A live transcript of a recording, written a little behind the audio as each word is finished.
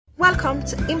Welcome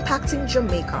to Impacting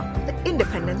Jamaica, the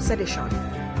Independence Edition,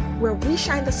 where we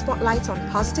shine the spotlight on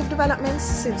positive developments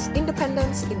since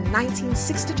independence in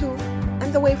 1962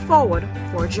 and the way forward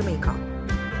for Jamaica.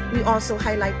 We also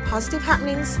highlight positive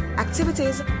happenings,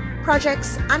 activities,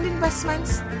 projects, and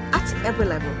investments at every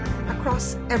level,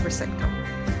 across every sector,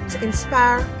 to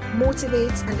inspire,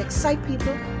 motivate, and excite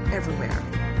people everywhere.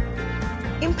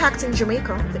 Impacting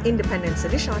Jamaica, the Independence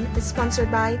Edition, is sponsored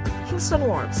by Kingston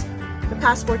Wharves, the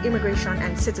Passport Immigration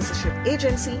and Citizenship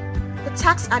Agency, the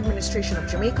Tax Administration of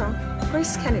Jamaica,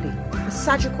 Grace Kennedy, the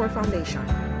Sagicor Foundation,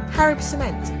 Carib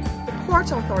Cement, the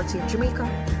Port Authority of Jamaica,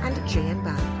 and J.N.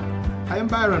 Band. I am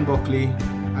Byron Buckley,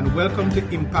 and welcome to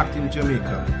Impacting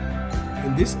Jamaica.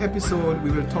 In this episode,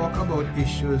 we will talk about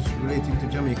issues relating to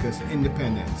Jamaica's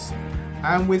independence.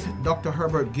 I am with Dr.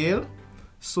 Herbert Gale,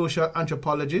 social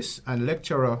anthropologist and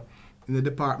lecturer in the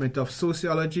Department of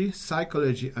Sociology,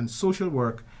 Psychology, and Social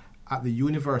Work at the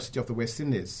University of the West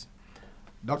Indies.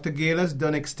 Dr. Gale has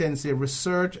done extensive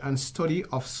research and study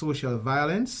of social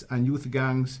violence and youth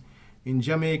gangs in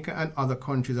Jamaica and other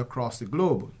countries across the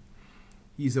globe.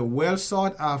 He is a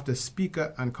well-sought-after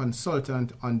speaker and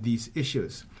consultant on these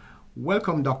issues.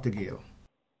 Welcome, Dr. Gale.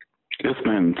 Yes,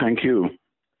 ma'am. Thank you.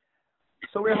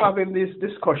 So we're having this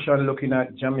discussion looking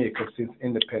at Jamaica since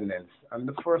independence. And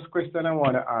the first question I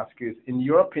want to ask is, in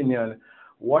your opinion,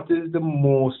 what is the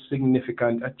most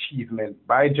significant achievement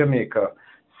by Jamaica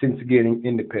since gaining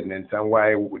independence, and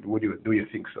why do you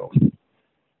think so?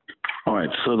 All right.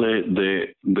 So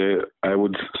I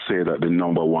would say that the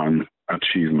number one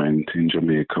achievement in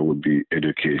Jamaica would be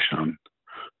education.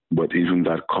 But even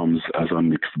that comes as a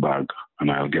mixed bag, and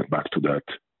I'll get back to that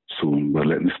soon. But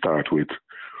let me start with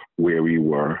where we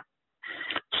were.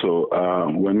 So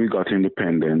when we got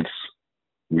independence,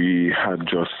 we had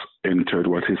just entered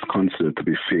what is considered to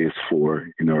be phase 4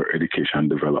 in our education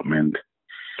development,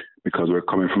 because we're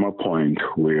coming from a point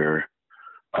where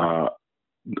a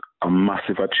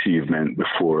massive achievement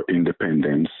before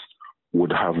independence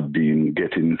would have been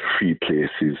getting free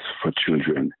places for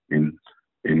children in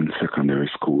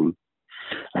secondary school.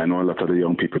 I know a lot of the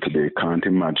young people today can't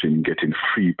imagine getting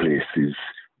free places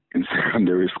in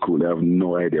secondary school. They have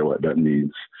no idea what that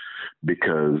means,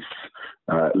 because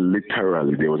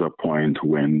literally there was a point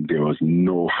when there was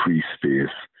no free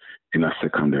space in a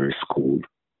secondary school,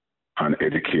 and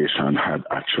education had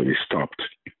actually stopped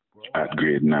at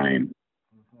grade 9,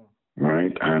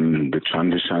 right? And the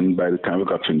transition, by the time we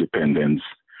got to independence,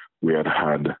 we had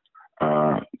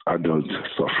adult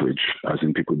suffrage, as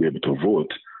in people be able to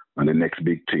vote, and the next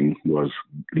big thing was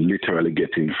literally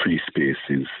getting free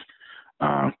spaces.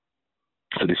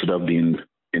 So this would have been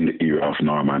in the era of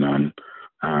Norman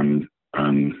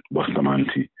and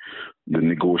Bustamante, the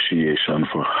negotiation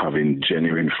for having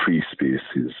genuine free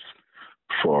spaces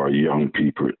for young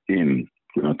people in.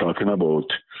 We're not talking about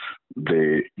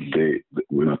we're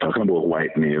not talking about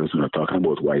white males, we're not talking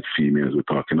about white females,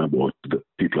 we're talking about the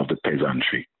people of the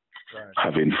peasantry, right,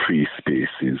 having free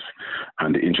spaces,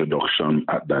 and the introduction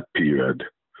at that period,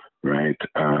 right,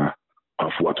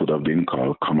 of what would have been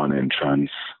called common entrance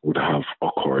would have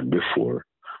occurred before.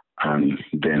 And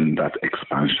then that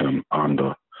expansion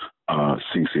under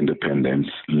since independence,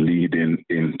 leading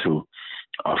into,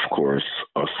 of course,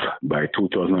 us by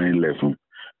 2011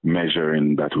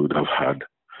 measuring that we would have had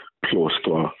close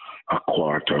to a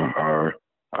quarter or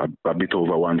a bit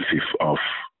over 1/5 of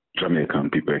Jamaican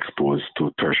people exposed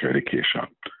to tertiary education.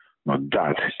 Now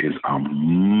that is a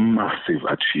massive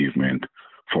achievement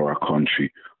for our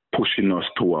country, pushing us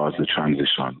towards the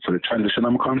transition. So the transition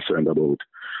I'm concerned about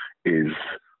is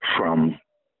from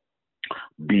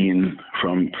being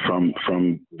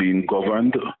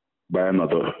governed by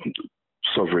another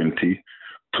sovereignty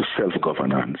to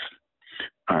self-governance.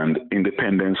 And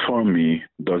independence for me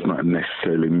does not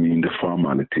necessarily mean the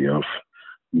formality of,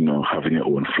 having your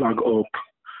own flag up,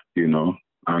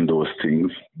 and those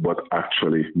things, but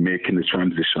actually making the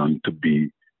transition to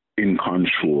be in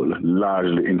control,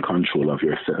 largely in control of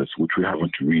yourselves, which we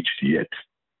haven't reached yet.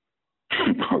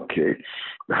 Okay,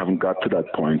 we haven't got to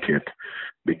that point yet,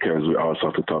 because we also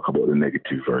have to talk about the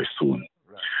negative very soon.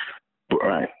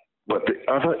 Right. But the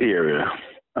other area,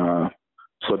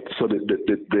 so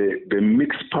the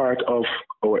mixed part of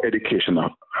our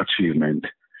educational achievement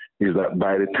is that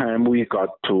by the time we got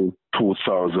to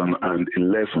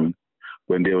 2011,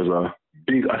 when there was a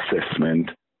big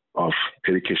assessment of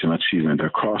education achievement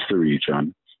across the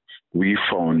region, we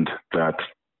found that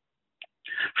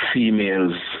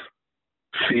females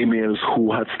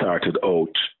who had started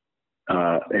out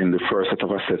in the first set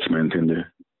of assessment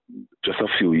just a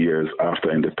few years after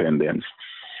independence,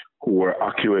 who were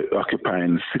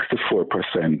occupying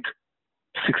 64%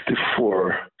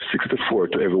 64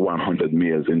 to every 100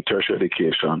 males in tertiary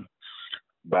education.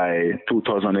 By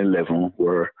 2011,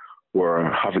 we're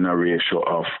having a ratio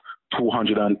of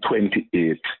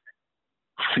 228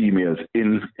 females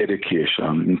in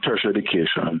education, in tertiary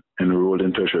education, enrolled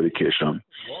in tertiary education,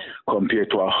 compared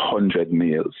to 100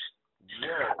 males.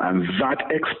 And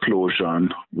that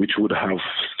explosion, which would have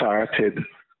started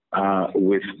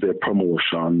with the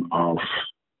promotion of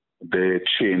the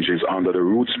changes under the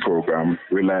Roots program,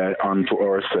 Rely Unto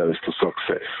Ourselves to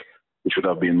Success, which would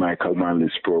have been Michael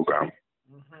Manley's program,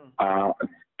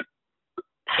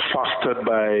 fostered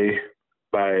by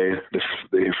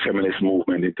the feminist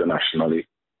movement internationally.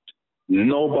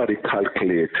 Nobody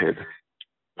calculated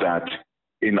that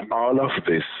in all of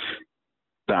this,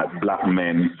 that black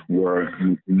men were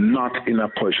not in a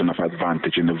position of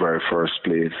advantage in the very first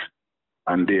place.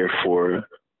 And therefore,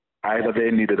 either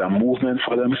they needed a movement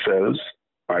for themselves,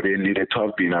 or they needed to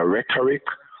have been a rhetoric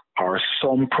or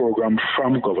some program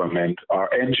from government or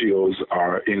NGOs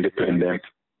or independent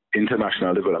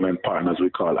international development partners we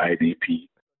call IDP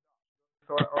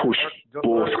to push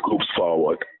both groups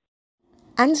forward.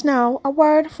 And now, a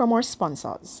word from our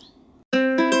sponsors.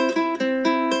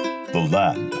 The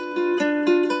land,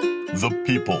 the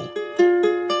people,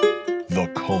 the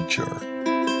culture.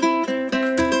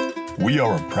 We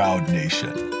are a proud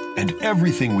nation, and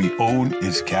everything we own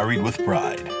is carried with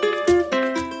pride.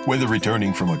 Whether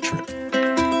returning from a trip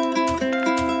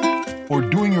or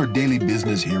doing your daily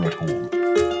business here at home,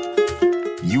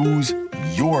 use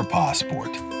your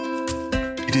passport.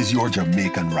 It is your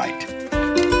Jamaican right.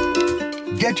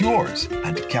 Get yours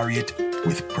and carry it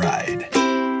with pride.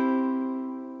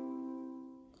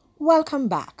 Welcome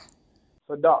back.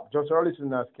 So, Doc, just so our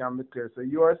listeners can be clear, so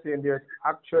you are saying there's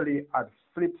actually a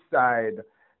flip side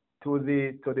to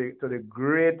the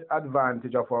great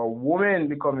advantage of a woman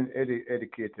becoming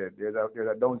educated. There's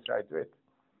a downside to it.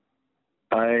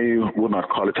 I would not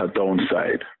call it a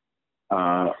downside.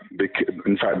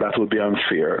 In fact, that would be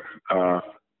unfair.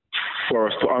 For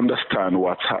us to understand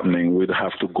what's happening, we'd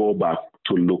have to go back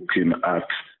to looking at,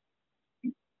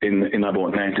 in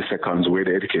about 90 seconds, where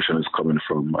the education is coming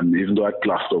from. And even though I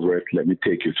glossed over it, let me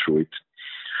take you through it.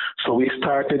 So we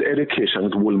started education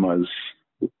with Woolmer's,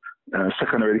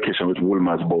 secondary education with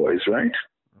Woolmer's boys, right?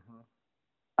 Mm-hmm.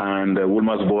 And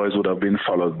Woolmer's boys would have been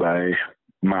followed by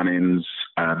Mannings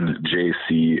and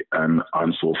JC and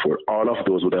so forth. All of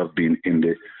those would have been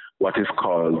in what is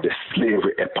called the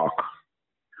slavery epoch.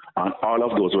 And all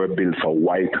of those were built for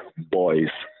white boys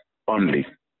only.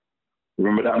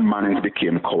 Remember that Mannings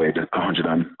became co-ed 100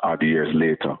 and odd years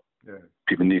later. Yeah.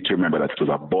 People need to remember that it was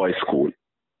a boys' school.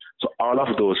 So all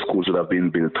of those schools would have been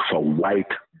built for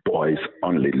white boys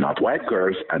only, not white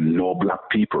girls and no black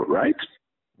people, right?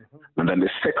 Mm-hmm. And then the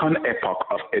second epoch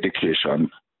of education,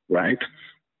 right,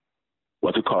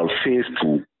 what we call phase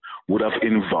 2, would have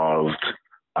involved,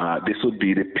 this would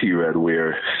be the period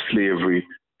where slavery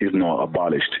is now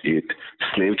abolished.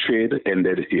 Slave trade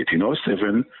ended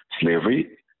 1807, slavery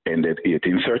ended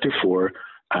 1834,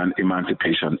 and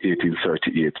emancipation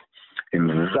 1838. In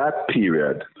that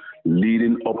period,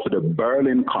 leading up to the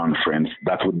Berlin Conference,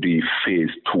 that would be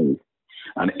phase 2.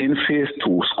 And in phase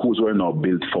 2, schools were now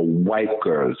built for white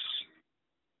girls.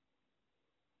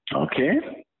 Okay?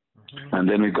 Mm-hmm. And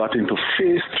then we got into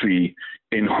phase 3,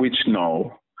 in which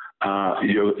now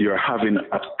you're having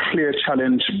a clear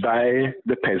challenge by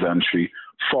the peasantry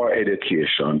for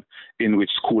education, in which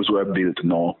schools were built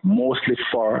now mostly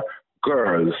for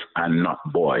girls and not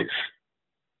boys.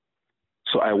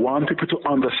 So I want people to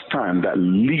understand that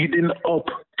leading up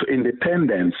to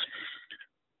independence,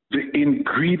 the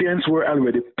ingredients were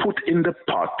already put in the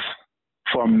pot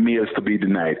for males to be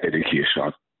denied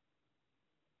education.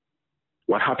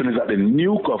 What happened is that the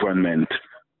new government,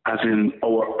 as in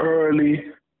our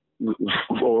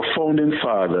founding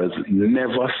fathers,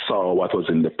 never saw what was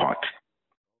in the pot.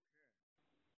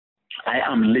 I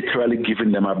am literally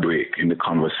giving them a break in the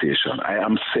conversation. I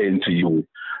am saying to you,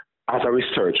 as a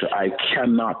researcher,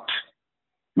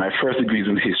 my first degree is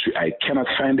in history, I cannot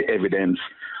find the evidence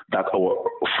that our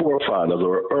forefathers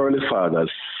or early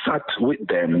fathers sat with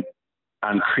them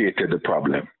and created the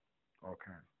problem.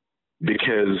 Okay.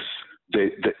 Because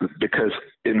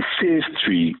in phase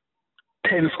 3,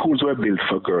 10 schools were built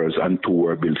for girls and 2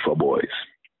 were built for boys.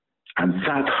 And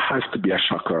that has to be a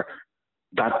shocker.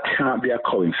 That can't be a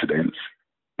coincidence.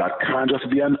 That can't just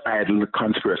be an idle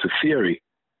conspiracy theory.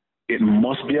 It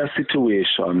must be a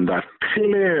situation that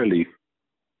clearly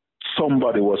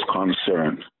somebody was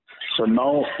concerned. So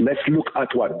now let's look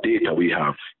at what data we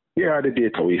have. Here are the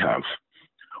data we have.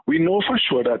 We know for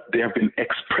sure that there have been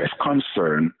expressed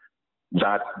concern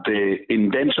that the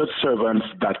indentured servants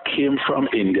that came from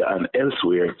India and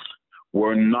elsewhere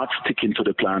were not sticking to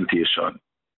the plantation.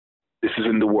 This is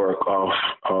in the work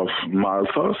of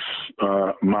Malthus,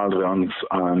 Malthus,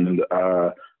 and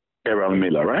Errol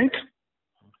Miller, right?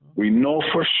 We know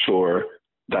for sure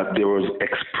that there was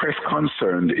express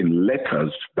concern in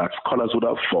letters that scholars would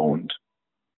have found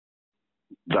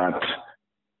that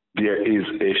there is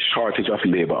a shortage of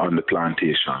labor on the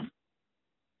plantation,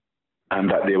 and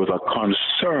that there was a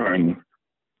concern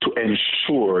to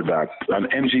ensure that, and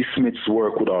M.G. Smith's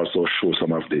work would also show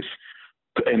some of this,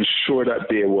 to ensure that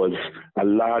there was a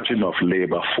large enough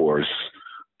labor force,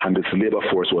 and this labor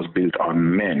force was built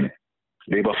on men.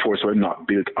 Labor force were not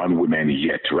built on women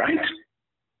yet, right?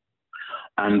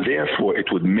 And therefore,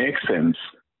 it would make sense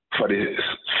for the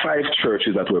 5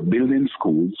 churches that were building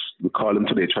schools, we call them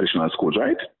today traditional schools,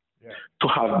 right? Yeah. To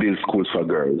have built schools for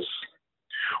girls.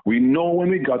 We know when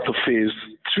we got to phase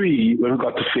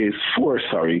 4,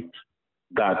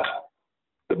 that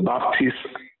the Baptists,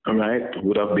 right,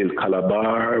 would have built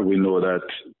Calabar. We know that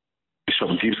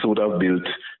Bishop Gibson would have built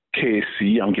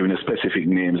KC. I'm giving the specific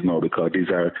names now because these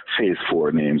are phase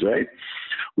 4 names, right?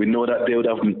 We know that there would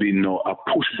have been a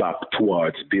pushback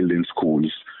towards building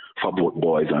schools for both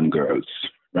boys and girls,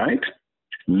 right?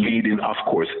 Leading, of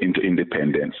course, into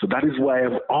independence. So that is why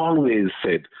I've always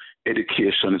said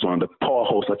education is one of the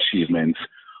powerhouse achievements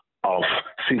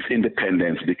since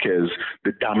independence, because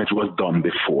the damage was done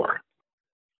before.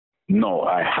 No,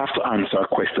 I have to answer a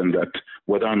question that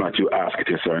whether or not you ask it,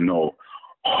 yes or no.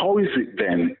 How is it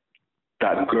then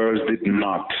that girls did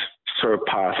not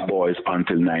surpass boys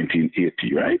until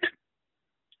 1980, right?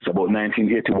 It's about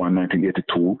 1981,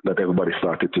 1982 that everybody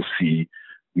started to see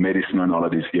medicine and all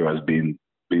of these eras being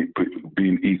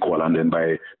equal. And then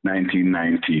by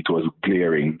 1990, it was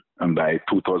glaring. And by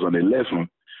 2011,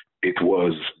 it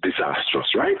was disastrous,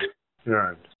 right?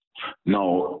 Right.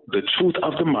 Now, the truth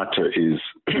of the matter is,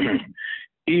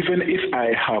 even if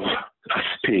I have a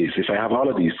space, if I have all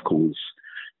of these schools,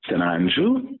 St.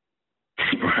 Andrew,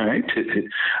 right?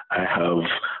 I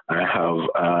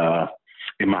have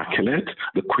Immaculate,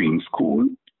 the Queen's School.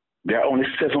 There are only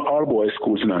 7 all-boys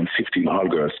schools and 15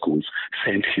 all-girls schools.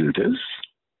 St. Hilda's,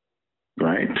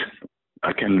 right?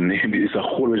 I can name it. It's a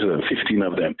whole list of 15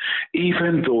 of them.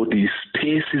 Even though these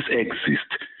spaces exist,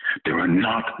 they are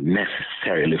not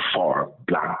necessarily for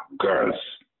black girls.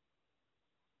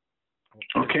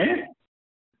 Okay?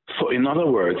 So in other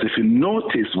words, if you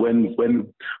notice when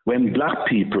black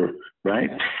people,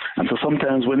 right, and so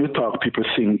sometimes when we talk, people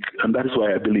think, and that is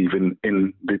why I believe in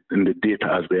the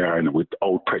data as they are and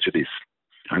without prejudice.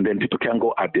 And then people can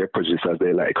go at their prejudice as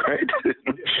they like, right?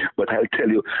 But I'll tell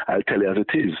you as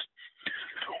it is.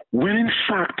 When in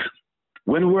fact,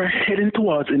 when we're heading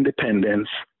towards independence,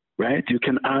 right, you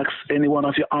can ask any one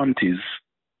of your aunties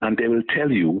and they will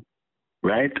tell you,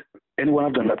 right, any one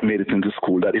of them that made it into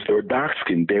school, that if they were dark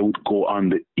skinned, they would go on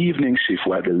the evening shift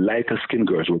while the lighter skinned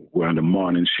girls were on the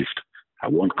morning shift. I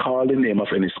won't call the name of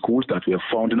any schools that we have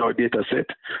found in our data set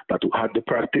that had the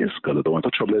practice, because I don't want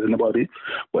to trouble anybody,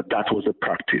 but that was the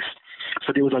practice.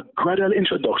 So there was a gradual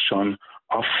introduction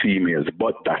of females,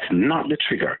 but that's not the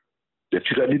trigger. The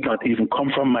trigger did not even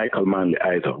come from Michael Manley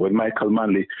either. When Michael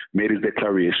Manley made his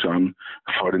declaration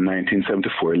for the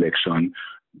 1974 election,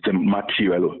 the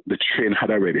material, the train had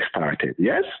already started,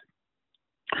 yes?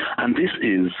 And this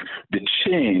is the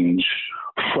change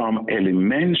from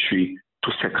elementary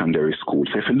to secondary school.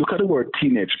 So if you look at the word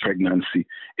teenage pregnancy,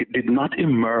 it did not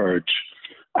emerge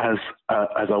as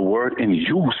a word in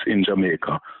use in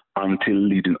Jamaica until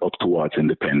leading up towards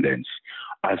independence.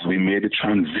 As we made the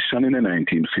transition in the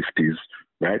 1950s,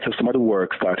 right? So some of the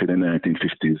work started in the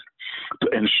 1950s to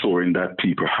ensuring that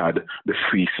people had the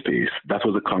free space. That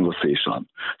was the conversation.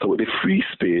 So with the free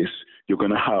space, you're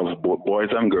going to have both boys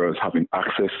and girls having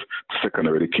access to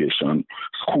secondary education,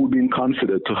 school being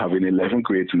considered to having 11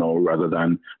 grades now rather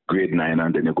than grade 9,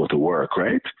 and then you go to work,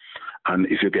 right? And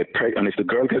if you get and if the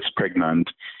girl gets pregnant,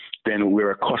 then we're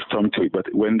accustomed to it. But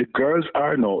when the girls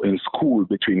are now in school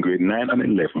between grade 9 and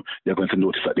 11, they're going to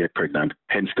notice that they're pregnant,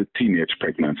 hence the teenage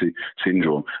pregnancy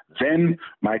syndrome. Then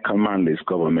Michael Manley's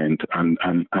government and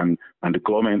the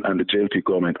government and the JLP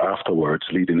government afterwards,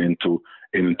 leading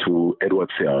into Edward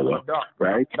Searle,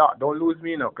 right? Doc, don't lose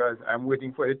me now, because I'm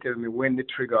waiting for you to tell me when the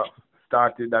trigger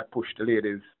started that pushed the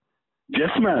ladies.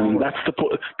 Yes, man. That's the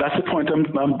point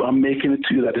I'm making it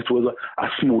to you, that it was a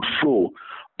smooth flow.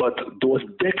 But those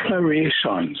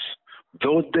declarations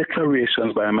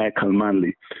by Michael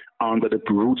Manley under the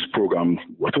Roots program,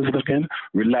 what was it again?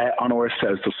 Rely on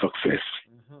ourselves to success,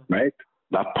 right?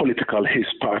 That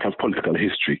part of political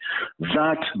history,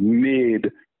 that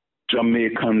made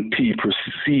Jamaican people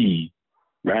see,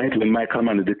 right? When Michael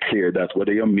Manley declared that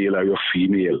whether you're male or you're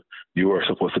female, you are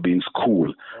supposed to be in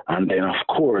school. And then, of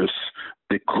course,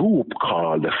 the group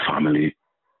called the Family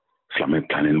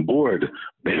Planning Board,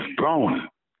 Bev Brown.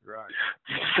 Right.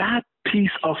 That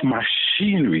piece of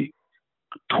machinery,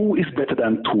 two is better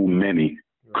than too many,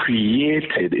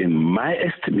 created, in my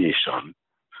estimation,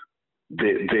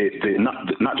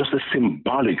 not just the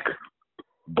symbolic,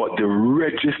 but the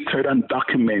registered and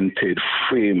documented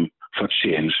frame for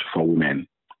change for women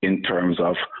in terms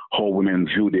of how women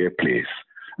view their place.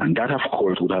 And that, of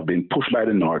course, would have been pushed by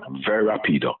the North very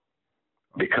rapido,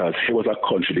 because here was a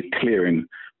country declaring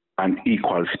an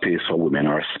equal space for women,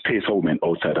 or a space for women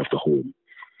outside of the home.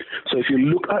 So if you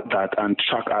look at that and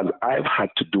track, as I've had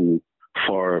to do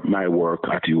for my work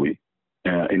at UWI,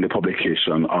 in the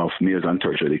publication of Males and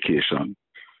Tertiary Education,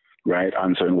 right,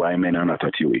 answering why men are not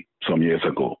at UWI some years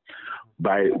ago.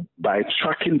 By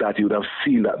tracking that, you would have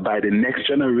seen that by the next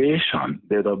generation,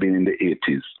 they'd have been in the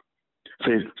 80s.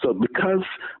 So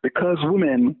because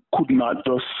women could not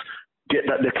just get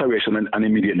that declaration and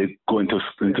immediately go into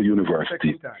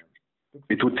university,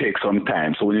 it would take some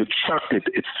time. So when you track it,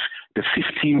 it's the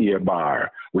 15-year bar,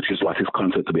 which is what is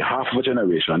considered to be half of a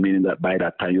generation, meaning that by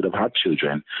that time you'd have had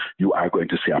children, you are going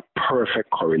to see a perfect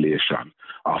correlation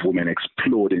of women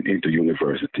exploding into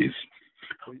universities.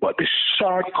 But the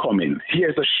shortcoming,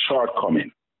 here's the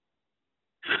shortcoming.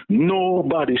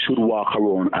 Nobody should walk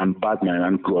around and badmouth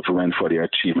and go to women for their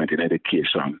achievement in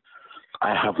education.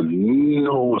 I have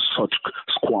no such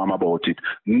qualm about it,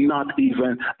 not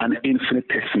even an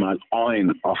infinitesimal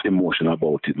ounce of emotion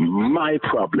about it. My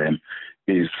problem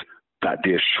is that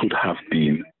there should have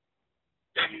been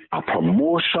a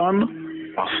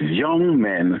promotion of young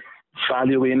men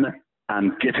valuing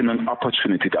and getting an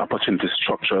opportunity. The opportunity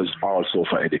structures also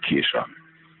for education,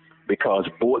 because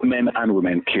both men and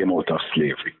women came out of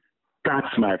slavery.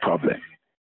 That's my problem.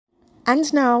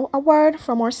 And now, a word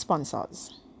from our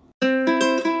sponsors.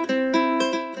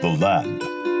 The land,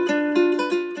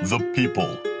 the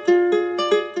people,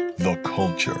 the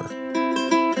culture.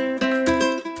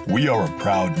 We are a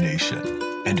proud nation,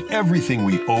 and everything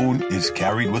we own is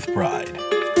carried with pride.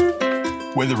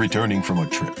 Whether returning from a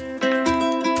trip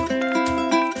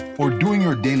or doing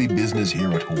your daily business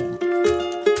here at home,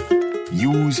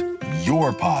 use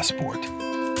your passport.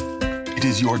 It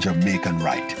is your Jamaican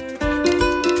right.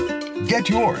 Get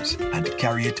yours and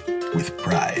carry it with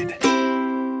pride.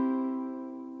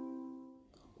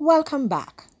 Welcome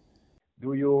back.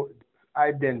 Do you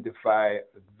identify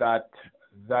that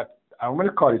I'm going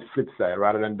to call it flip side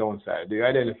rather than downside? Do you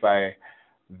identify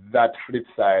that flip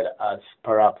side as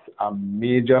perhaps a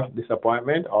major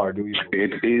disappointment, or do you?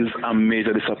 It is a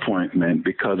major disappointment,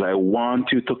 because I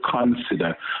want you to close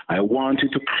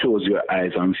your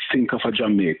eyes and think of a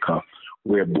Jamaica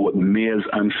where both males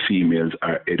and females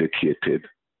are educated.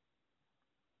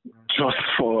 Just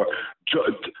for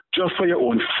your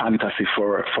own fantasy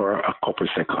for a couple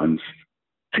seconds.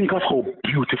 Think of how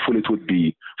beautiful it would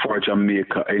be for a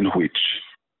Jamaica in which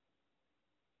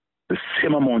the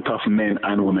same amount of men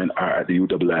and women are at the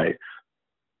UWI.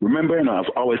 Remember, I've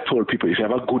always told people, if you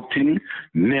have a good thing,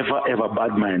 never ever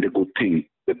bad mind the good thing.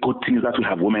 The good thing is that we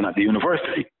have women at the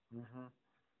university. Mm-hmm.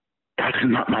 That is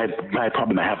not my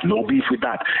problem. I have no beef with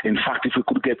that. In fact, if we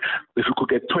could get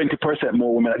 20%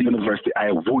 more women at the university,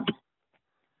 I would.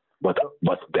 But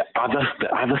the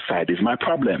other side is my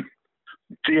problem.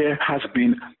 There has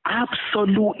been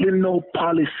absolutely no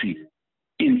policy,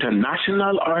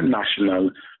 international or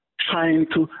national, trying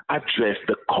to address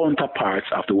the counterparts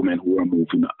of the women who are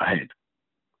moving ahead.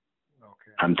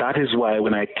 Okay. And that is why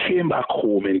when I came back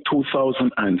home in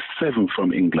 2007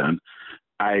 from England,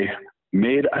 I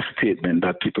made a statement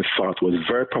that people thought was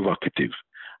very provocative.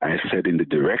 I said, in the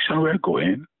direction we're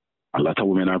going, a lot of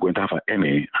women are going to have an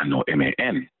MA and no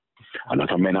MAN. A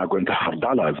lot of men are going to have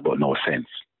dollars but no sense.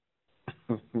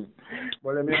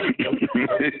 Well, let me ask you,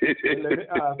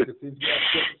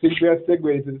 since we are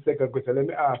segueing to the second question, let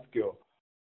me ask you,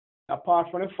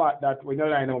 apart from the fact that we don't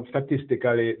line up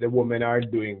statistically the women are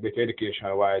doing better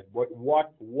education-wise, but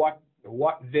what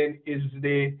then is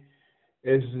the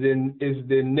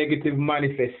negative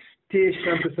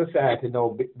manifestation to society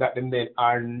now that the men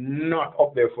are not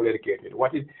up there fully educated?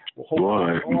 How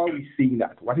are we seeing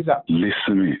that? What is that? Listen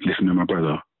to me, my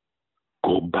brother.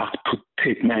 Go back to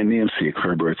take my namesake,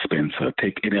 Herbert Spencer.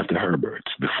 Take any of the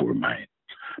Herberts before my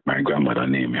grandmother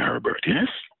named me Herbert, yes?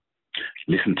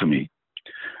 Listen to me.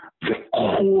 The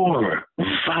core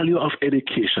value of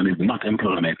education is not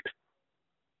employment.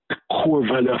 The core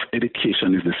value of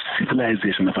education is the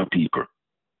civilization of a people.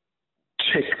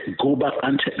 go back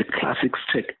and check the classics,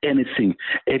 check anything.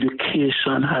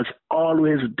 Education has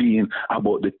always been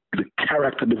about the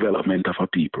character development of a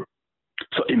people.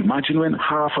 So imagine when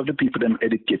half of the people them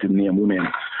educated name women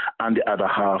and the other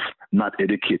half not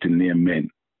educated name men.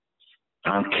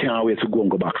 And can't wait to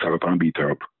go back her up and beat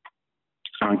her up.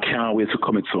 And can't wait to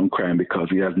commit some crime because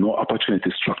he has no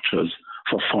opportunity structures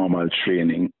for formal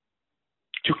training.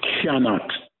 You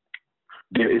cannot.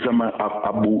 There is a man,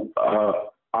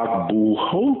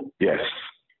 Agbuho, yes,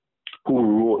 who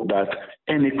wrote that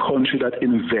any country that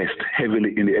invests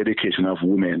heavily in the education of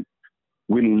women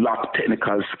will lack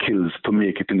technical skills to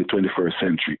make it in the 21st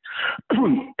century.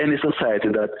 Any society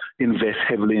that invests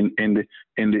heavily in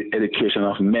the education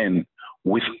of men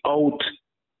without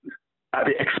at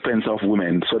the expense of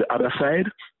women, so the other side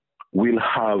will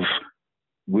have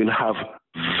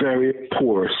very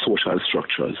poor social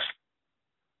structures.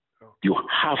 You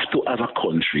have to, as a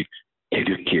country,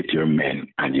 educate your men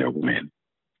and your women.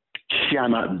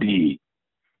 Cannot be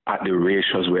at the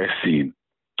ratios we're seeing.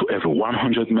 To every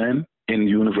 100 men in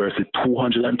university,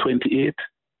 228.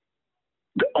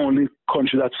 The only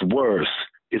country that's worse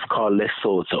is called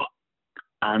Lesotho,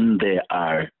 and they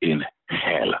are in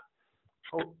hell.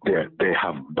 They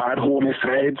have bad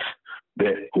homicides.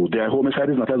 Their homicide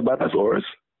is not as bad as ours,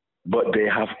 but they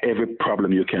have every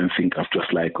problem you can think of,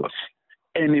 just like us.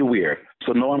 Anywhere.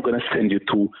 So now I'm going to send you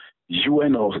to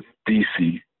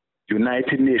UNODC,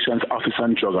 United Nations Office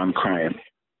on Drug and Crime,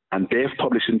 and they've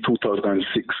published in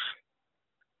 2006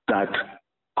 that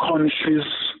countries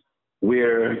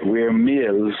where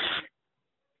males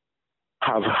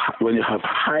have, when you have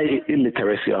high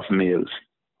illiteracy of males,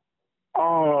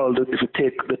 if you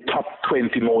take the top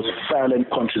 20 most violent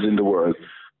countries in the world,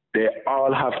 they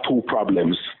all have two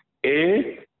problems.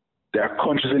 A, there are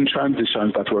countries in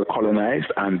transitions that were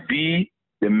colonized, and B,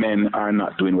 the men are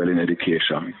not doing well in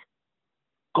education.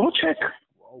 Go check.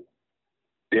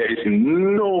 There is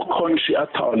no country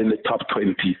at all in the top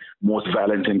 20 most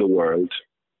violent in the world.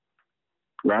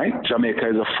 Right? Jamaica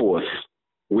is a fourth,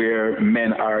 where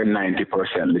men are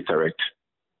 90% literate.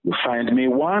 You find me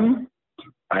one,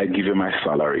 I give you my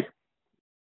salary.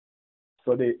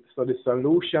 So the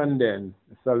solution then,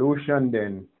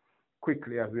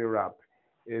 quickly as we wrap,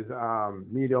 is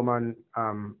medium and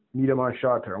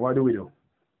short term. What do we do?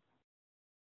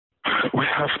 We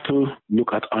have to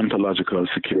look at ontological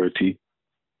security,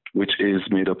 which is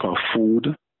made up of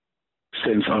food,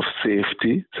 sense of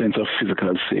safety, sense of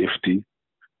physical safety,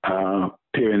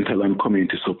 parental and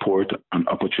community support, and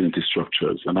opportunity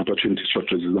structures. And opportunity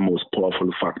structures is the most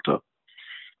powerful factor.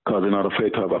 Because in order for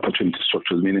you to have opportunity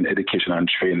structures, meaning education and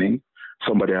training,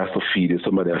 somebody has to feed you,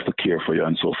 somebody has to care for you,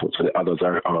 and so forth. So the others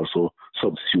are also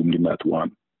subsumed in that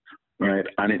one, right?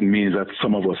 And it means that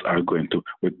some of us we're going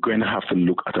to have to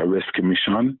look at a rescue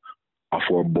mission of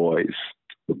our boys.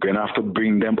 We're going to have to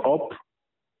bring them up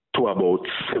to about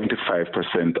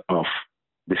 75% of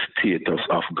the status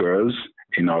of girls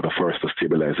in order for us to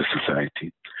stabilize the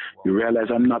society. You realize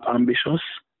I'm not ambitious?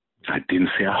 I didn't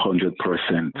say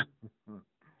 100%.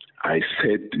 I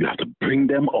said you have to bring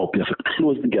them up. You have to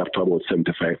close the gap to about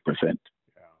 75%. Yeah.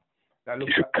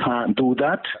 If you can't do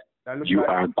that you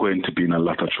are going to be in a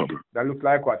lot of trouble. That looks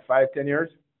like what, 5-10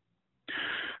 years?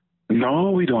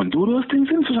 No, we don't do those things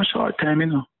in such a short time, you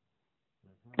know.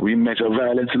 Mm-hmm. We measure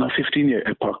violence in a 15-year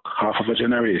epoch, half of a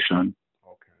generation.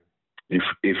 Okay. If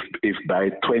by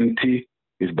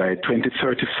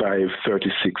 2035,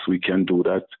 36 we can do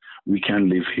that, we can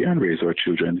live here and raise our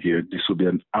children here. This will be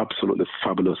an absolutely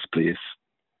fabulous place.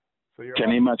 So can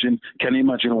you imagine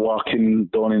walking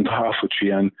down into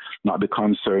Half-Tree and not be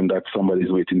concerned that somebody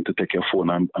is waiting to take your phone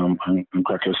and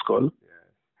crack your skull? Yes.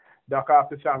 Doc, I have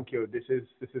to thank you. This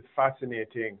is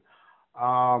fascinating.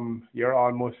 You're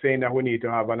almost saying that we need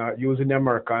to have, using the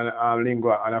American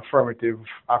lingua, an affirmative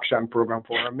action program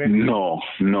for our men. No,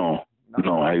 I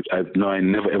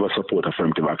never ever support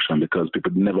affirmative action because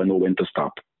people never know when to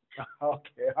stop.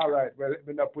 Okay, all right. Well, let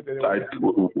me not put it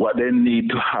what they need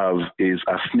to have is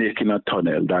a snake in a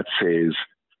tunnel that says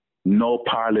no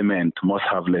parliament must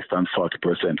have less than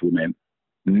 40% women.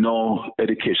 No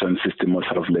education system must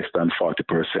have less than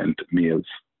 40% males.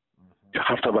 You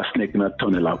have to have a snake in a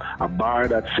tunnel, a bar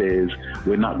that says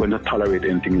we're not going to tolerate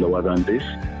anything lower than this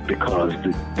because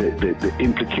the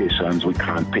implications we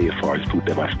can't pay for is too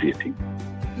devastating.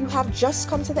 You have just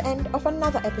come to the end of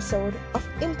another episode of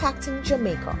Impacting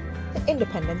Jamaica, the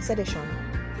Independence Edition.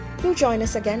 Do join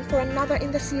us again for another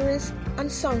in the series on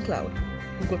SoundCloud,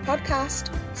 Google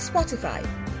Podcast, Spotify,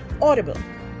 Audible,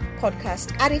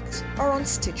 Podcast Addict, or on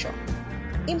Stitcher.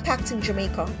 Impacting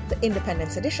Jamaica, the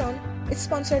Independence Edition, is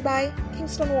sponsored by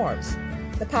Kingston Wharves.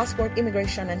 the Passport,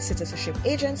 Immigration and Citizenship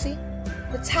Agency,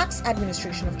 the Tax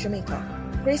Administration of Jamaica,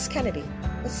 Grace Kennedy,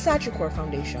 the Sagicor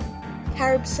Foundation,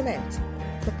 Carib Cement,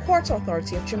 the Port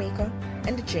Authority of Jamaica,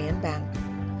 and the JN Bank.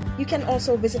 You can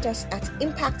also visit us at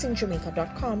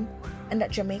impactingjamaica.com and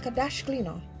at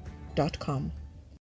jamaica-gleaner.com.